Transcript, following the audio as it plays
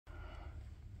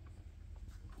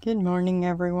Good morning,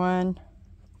 everyone.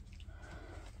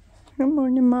 Good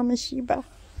morning, Mama Sheba.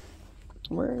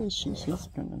 Where is she? She's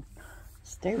gonna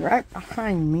stay right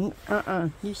behind me.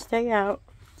 You stay out.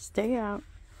 Stay out.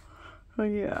 Oh,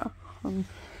 yeah. I'm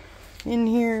in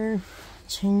here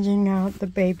changing out the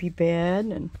baby bed,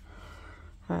 and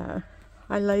I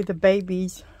lay the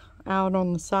babies out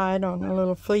on the side on a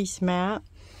little fleece mat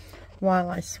while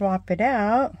I swap it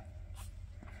out.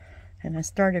 And I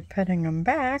started putting them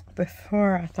back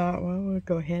before I thought, well, we'll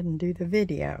go ahead and do the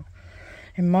video.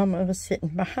 And Mama was sitting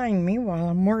behind me while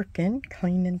I'm working,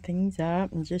 cleaning things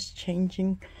up and just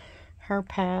changing her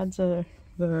pads, the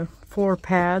floor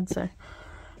pads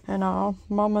and all.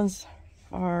 Mamas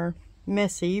are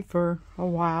messy for a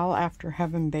while after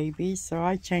having babies, so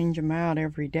I change them out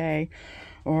every day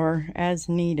or as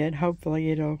needed.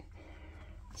 Hopefully it'll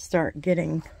start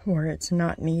getting where it's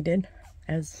not needed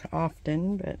as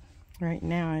often, but right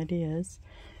now it is.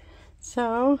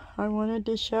 So I wanted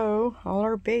to show all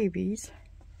our babies.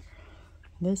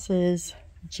 This is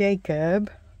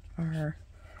Jacob, our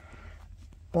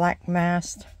black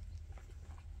masked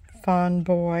fawn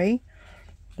boy,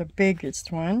 the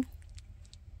biggest one.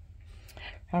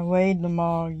 I weighed them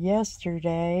all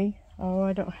yesterday. Oh,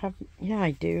 I don't have, yeah, I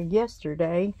do.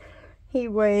 Yesterday he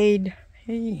weighed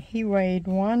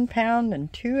 1 pound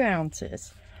and 2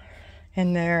 ounces,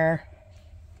 and they're,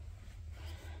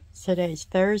 today's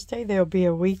Thursday, they'll be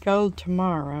a week old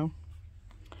tomorrow.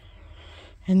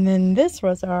 And then this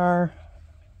was our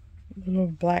little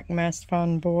black masked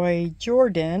fawn boy,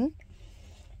 Jordan.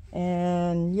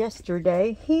 And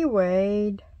yesterday he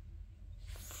weighed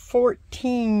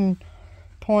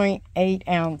 14.8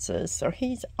 ounces. So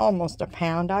he's almost a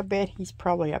pound. I bet he's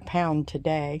probably a pound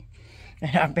today.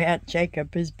 And I bet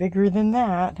Jacob is bigger than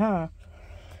that, huh?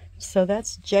 So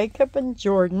that's Jacob and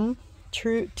Jordan,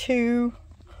 two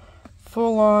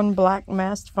full-on black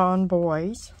masked fawn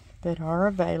boys that are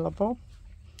available.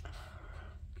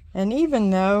 And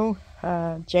even though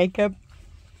Jacob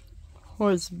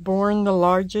was born the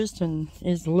largest and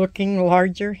is looking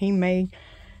larger, he may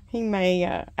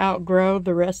outgrow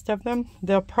the rest of them.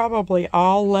 They'll probably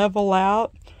all level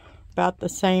out about the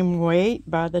same weight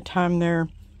by the time they're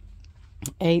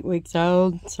 8 weeks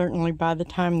old, certainly by the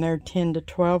time they're 10 to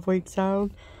 12 weeks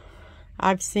old.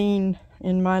 I've seen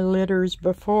in my litters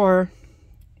before,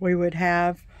 we would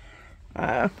have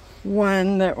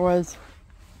one that was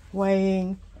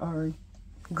weighing or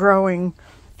growing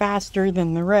faster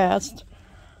than the rest,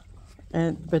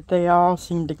 but they all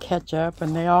seem to catch up,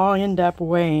 and they all end up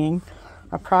weighing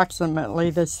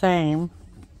approximately the same.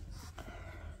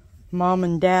 Mom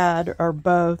and Dad are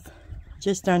both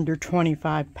just under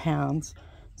 25 pounds,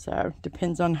 so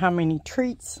depends on how many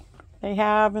treats they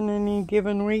have in any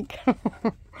given week.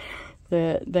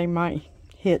 That they might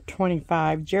hit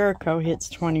 25. Jericho hits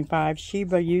 25.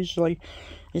 Sheba usually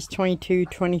is 22,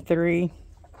 23.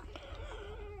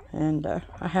 And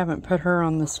I haven't put her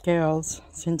on the scales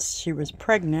since she was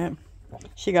pregnant.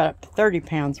 She got up to 30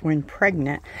 pounds when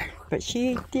pregnant, but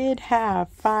she did have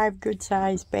 5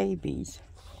 good-sized babies.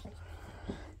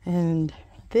 And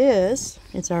this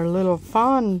is our little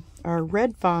fawn, our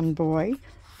red fawn boy,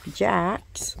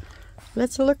 Jax.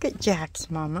 Let's look at Jax,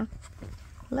 Mama.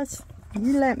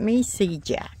 You let me see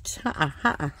Jax.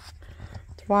 That's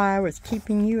why I was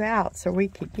keeping you out, so we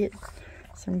could get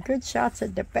some good shots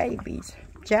at the babies.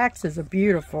 Jax is a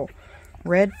beautiful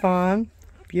red fawn,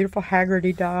 beautiful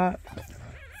Haggerty dot,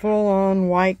 full-on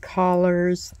white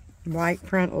collars, white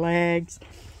front legs,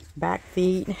 back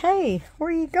feet. Hey, where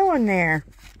are you going there?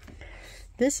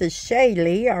 This is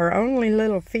Shaylee, our only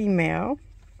little female,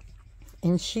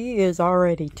 and she is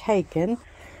already taken,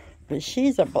 but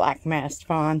she's a black masked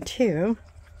fawn too.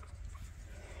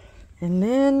 And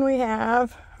then we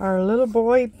have our little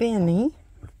boy, Benny.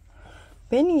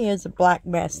 Benny is a black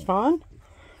masked fawn,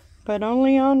 but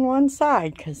only on one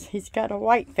side because he's got a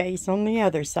white face on the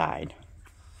other side.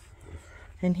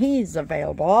 And he's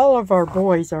available. All of our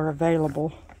boys are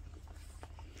available.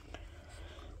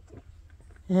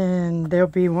 And they'll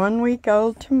be 1 week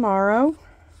old tomorrow.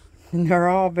 And they're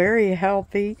all very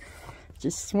healthy,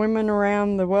 just swimming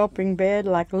around the whelping bed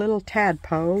like little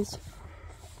tadpoles.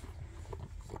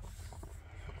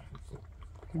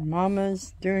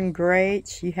 Mama's doing great.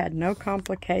 She had no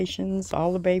complications.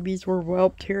 All the babies were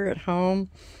whelped here at home.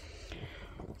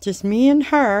 Just me and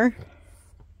her.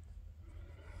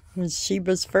 It was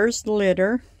Sheba's first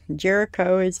litter.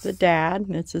 Jericho is the dad.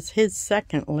 This is his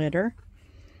second litter.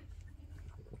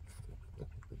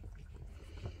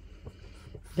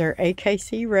 They're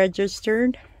AKC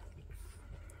registered.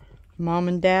 Mom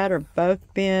and Dad are both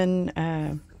been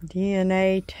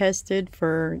DNA tested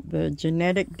for the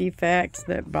genetic defects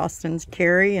that Bostons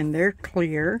carry, and they're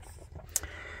clear.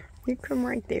 You come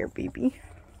right there, baby.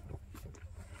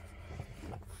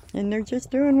 And they're just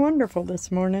doing wonderful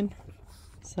this morning.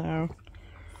 So,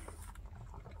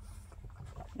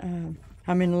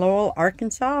 I'm in Lowell,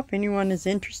 Arkansas. If anyone is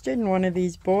interested in one of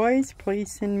these boys,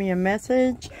 please send me a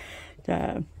message.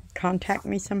 Contact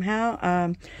me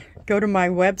somehow. Go to my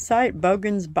website,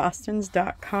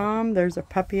 bogansbostons.com. There's a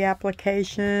puppy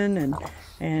application,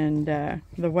 and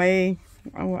the way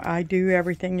I do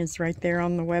everything is right there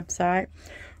on the website.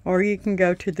 Or you can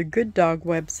go to the Good Dog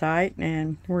website,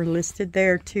 and we're listed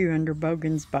there too under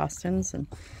Bogans Bostons. And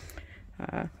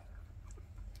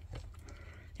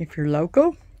if you're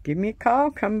local, give me a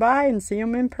call. Come by and see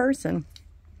them in person.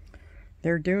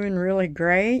 They're doing really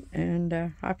great,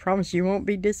 and I promise you won't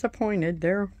be disappointed.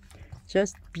 They're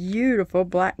just beautiful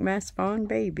black mass fawn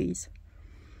babies.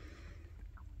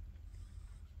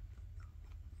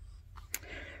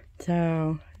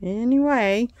 So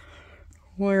anyway,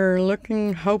 we're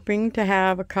hoping to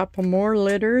have a couple more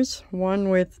litters. One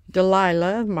with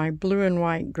Delilah, my blue and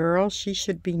white girl. She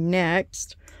should be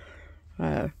next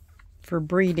for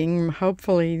breeding,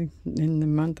 hopefully in the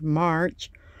month of March.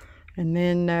 And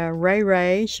then Ray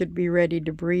Ray should be ready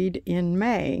to breed in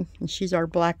May. And she's our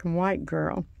black and white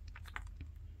girl.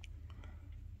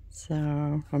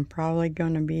 So I'm probably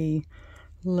going to be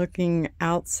looking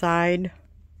outside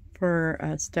for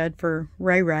a stud for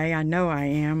Ray Ray. I know I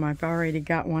am. I've already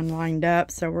got one lined up.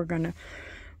 So we're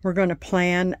gonna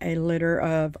plan a litter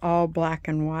of all black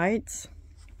and whites.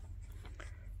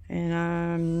 And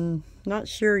I'm not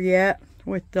sure yet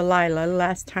with Delilah.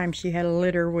 Last time she had a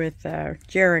litter with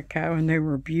Jericho, and they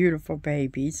were beautiful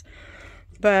babies.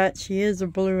 But she is a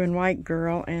blue and white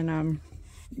girl, and I'm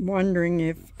wondering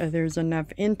if there's enough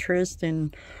interest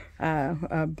in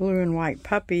blue and white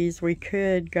puppies. We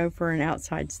could go for an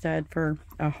outside stud for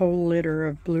a whole litter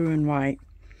of blue and white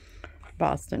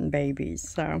Boston babies.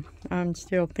 So I'm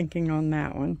still thinking on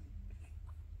that one.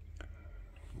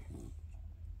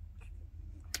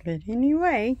 But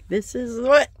anyway, this is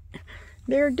what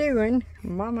they're doing.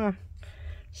 Mama,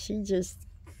 she just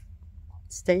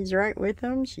stays right with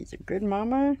them. She's a good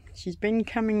mama. She's been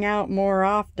coming out more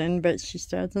often, but she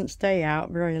doesn't stay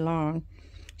out very long.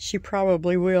 She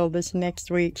probably will this next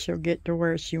week. She'll get to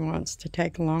where she wants to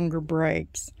take longer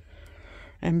breaks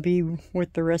and be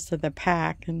with the rest of the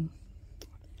pack. And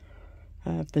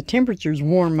if the temperatures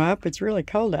warm up, it's really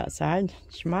cold outside,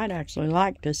 she might actually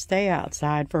like to stay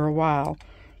outside for a while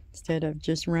instead of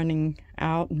just running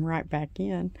out and right back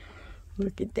in.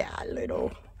 Look at that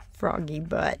little froggy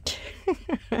butt.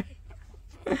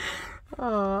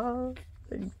 Oh,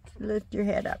 lift your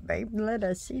head up, baby. Let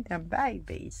us see them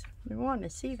babies. We want to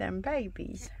see them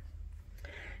babies.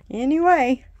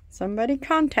 Anyway, somebody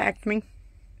contact me.